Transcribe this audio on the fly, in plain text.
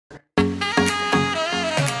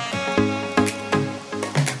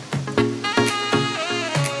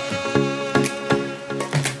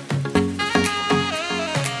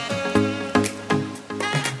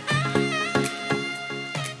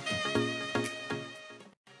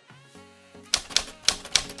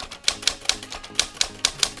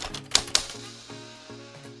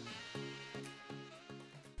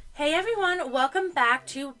Hey everyone, welcome back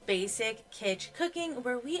to Basic Kitch Cooking,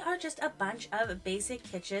 where we are just a bunch of basic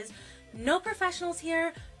kitches. No professionals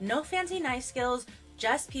here, no fancy knife skills,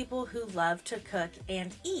 just people who love to cook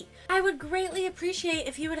and eat. I would greatly appreciate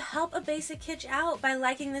if you would help a basic kitch out by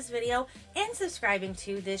liking this video and subscribing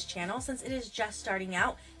to this channel since it is just starting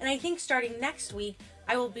out, and I think starting next week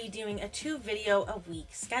I will be doing a 2-video-a-week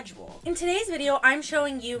schedule. In today's video, I'm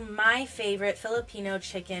showing you my favorite Filipino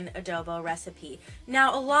chicken adobo recipe.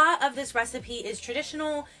 Now, a lot of this recipe is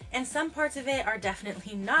traditional, and some parts of it are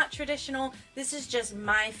definitely not traditional. This is just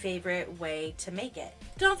my favorite way to make it.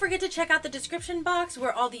 Don't forget to check out the description box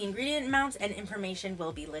where all the ingredient amounts and information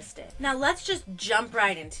will be listed. Now, let's just jump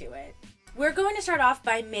right into it. We're going to start off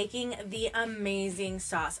by making the amazing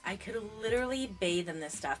sauce. I could literally bathe in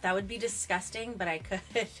this stuff. That would be disgusting, but I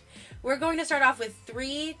could. We're going to start off with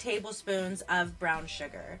 3 tablespoons of brown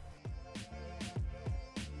sugar.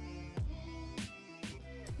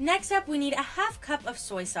 Next up, we need a 1/2 cup of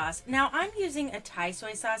soy sauce. Now, I'm using a Thai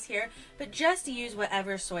soy sauce here, but just use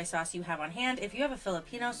whatever soy sauce you have on hand. If you have a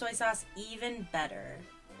Filipino soy sauce, even better.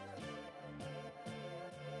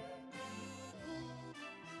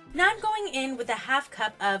 Now I'm going in with a 1/2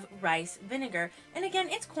 cup of rice vinegar, and again,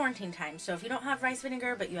 it's quarantine time, so if you don't have rice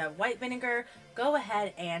vinegar but you have white vinegar, go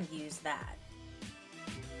ahead and use that.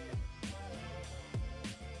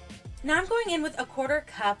 Now I'm going in with a 1/4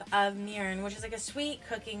 cup of mirin, which is like a sweet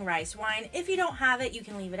cooking rice wine. If you don't have it, you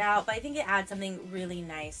can leave it out, but I think it adds something really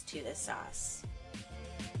nice to this sauce.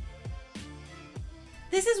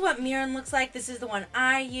 This is what mirin looks like. This is the one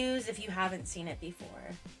I use if you haven't seen it before.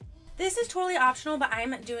 This is totally optional, but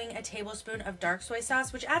I'm doing a tablespoon of dark soy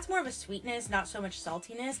sauce, which adds more of a sweetness, not so much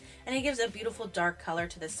saltiness, and it gives a beautiful dark color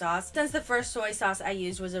to the sauce, since the first soy sauce I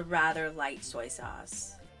used was a rather light soy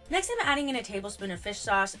sauce. Next, I'm adding in a tablespoon of fish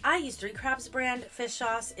sauce. I use 3 Crabs brand fish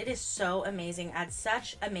sauce. It is so amazing, adds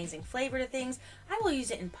such amazing flavor to things. I will use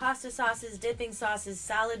it in pasta sauces, dipping sauces,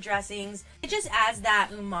 salad dressings. It just adds that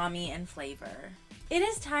umami and flavor. It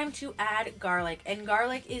is time to add garlic, and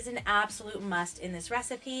garlic is an absolute must in this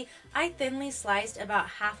recipe. I thinly sliced about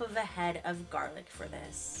 1/2 of a head of garlic for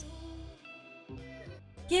this.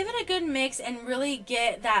 Give it a good mix and really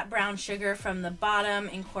get that brown sugar from the bottom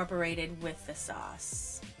incorporated with the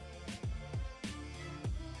sauce.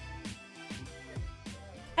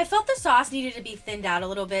 I felt the sauce needed to be thinned out a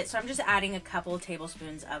little bit, so I'm just adding a couple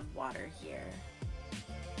tablespoons of water here.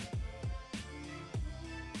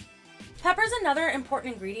 Pepper is another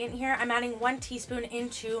important ingredient here. I'm adding 1 teaspoon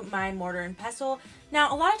into my mortar and pestle.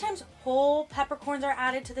 Now, a lot of times whole peppercorns are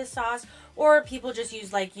added to this sauce, or people just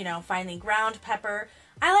use finely ground pepper.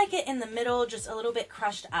 I like it in the middle, just a little bit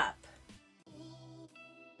crushed up.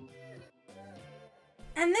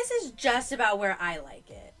 And this is just about where I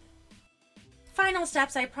like it. Final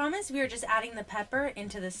steps, I promise. We are just adding the pepper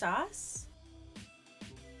into the sauce.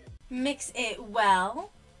 Mix it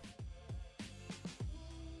well.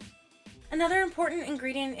 Another important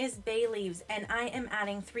ingredient is bay leaves, and I am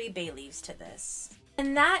adding 3 bay leaves to this.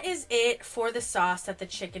 And that is it for the sauce that the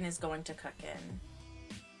chicken is going to cook in.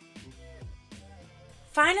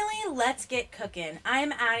 Finally, let's get cooking.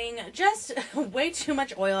 I'm adding just way too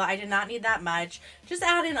much oil. I did not need that much. Just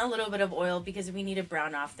add in a little bit of oil because we need to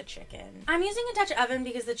brown off the chicken. I'm using a Dutch oven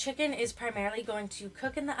because the chicken is primarily going to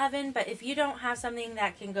cook in the oven, but if you don't have something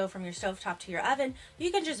that can go from your stovetop to your oven,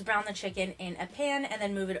 you can just brown the chicken in a pan and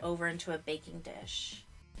then move it over into a baking dish.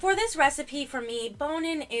 For this recipe, for me,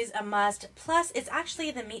 bone-in is a must, plus it's actually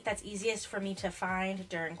the meat that's easiest for me to find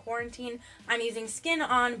during quarantine. I'm using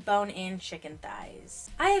skin-on, bone-in chicken thighs.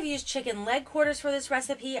 I have used chicken leg quarters for this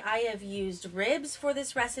recipe. I have used ribs for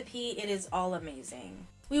this recipe. It is all amazing.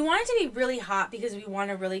 We want it to be really hot because we want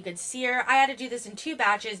a really good sear. I had to do this in 2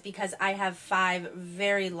 batches because I have 5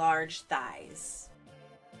 very large thighs.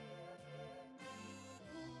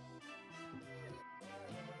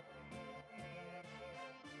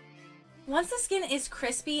 Once the skin is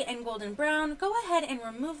crispy and golden brown, go ahead and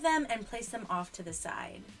remove them and place them off to the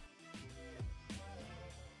side.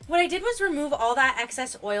 What I did was remove all that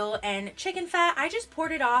excess oil and chicken fat. I just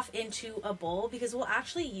poured it off into a bowl because we'll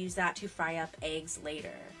actually use that to fry up eggs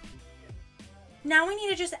later. Now we need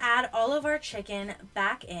to just add all of our chicken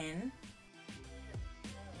back in.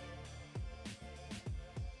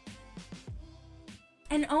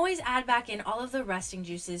 And always add back in all of the resting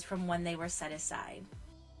juices from when they were set aside.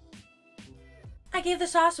 I gave the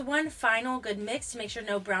sauce one final good mix to make sure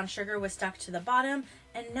no brown sugar was stuck to the bottom,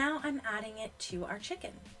 and now I'm adding it to our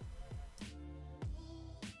chicken.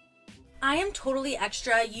 I am totally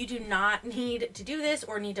extra. You do not need to do this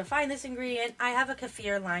or need to find this ingredient. I have a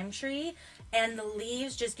kaffir lime tree, and the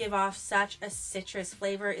leaves just give off such a citrus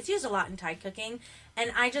flavor. It's used a lot in Thai cooking,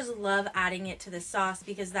 and I just love adding it to the sauce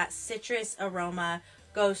because that citrus aroma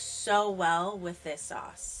goes so well with this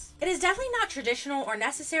sauce. It is definitely not traditional or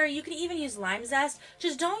necessary. You can even use lime zest.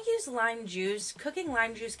 Just don't use lime juice. Cooking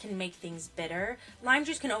lime juice can make things bitter. Lime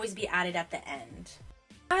juice can always be added at the end.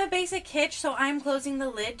 I have a basic kitch, so I'm closing the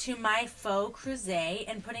lid to my faux creuset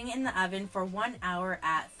and putting it in the oven for 1 hour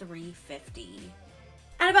at 350.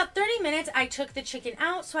 At about 30 minutes, I took the chicken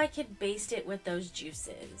out so I could baste it with those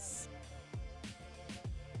juices.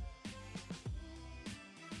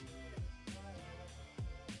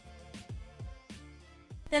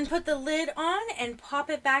 Then put the lid on and pop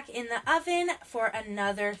it back in the oven for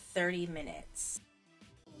another 30 minutes.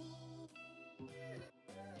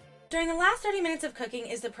 During the last 30 minutes of cooking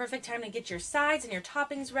is the perfect time to get your sides and your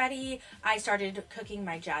toppings ready. I started cooking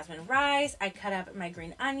my jasmine rice. I cut up my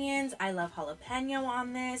green onions. I love jalapeno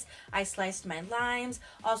on this. I sliced my limes.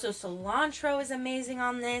 Also, cilantro is amazing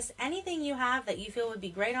on this. Anything you have that you feel would be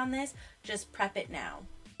great on this, just prep it now.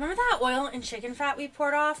 Remember that oil and chicken fat we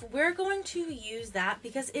poured off? We're going to use that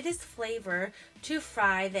because it is flavor to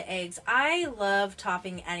fry the eggs. I love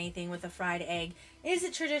topping anything with a fried egg. Is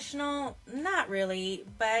it traditional? Not really,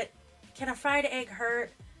 but can a fried egg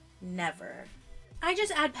hurt? Never. I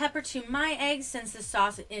just add pepper to my eggs since the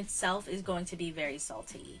sauce itself is going to be very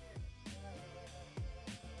salty.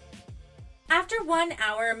 After 1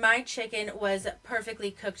 hour, my chicken was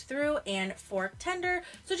perfectly cooked through and fork tender,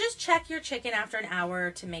 so just check your chicken after an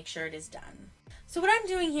hour to make sure it is done. So what I'm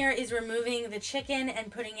doing here is removing the chicken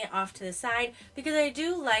and putting it off to the side because I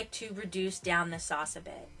do like to reduce down the sauce a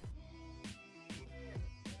bit.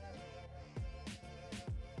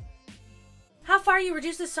 How far you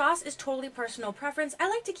reduce the sauce is totally personal preference. I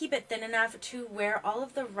like to keep it thin enough to where all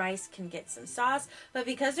of the rice can get some sauce, but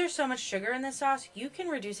because there's so much sugar in the sauce, you can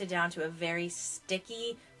reduce it down to a very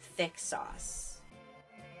sticky, thick sauce.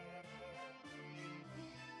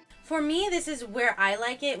 For me, this is where I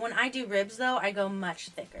like it. When I do ribs though, I go much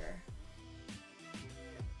thicker.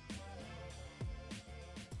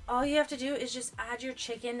 All you have to do is just add your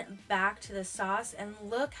chicken back to the sauce and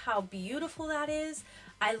look how beautiful that is.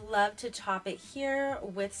 I love to top it here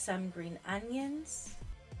with some green onions.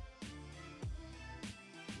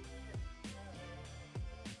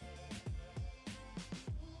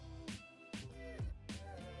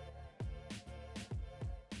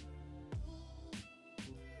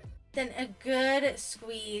 Then a good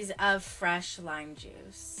squeeze of fresh lime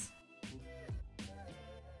juice.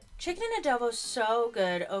 Chicken adobo is so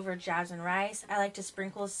good over jasmine rice. I like to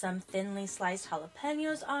sprinkle some thinly sliced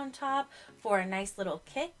jalapenos on top for a nice little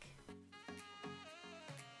kick.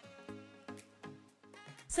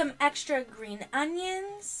 Some extra green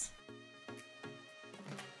onions.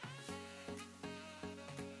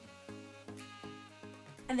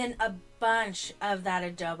 And then a bunch of that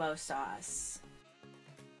adobo sauce.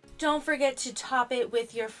 Don't forget to top it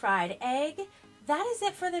with your fried egg. That is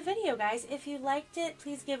it for the video, guys. If you liked it,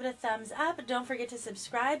 please give it a thumbs up. Don't forget to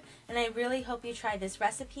subscribe, and I really hope you try this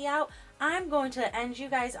recipe out. I'm going to end you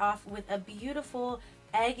guys off with a beautiful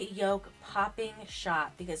egg yolk popping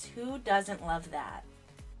shot because who doesn't love that?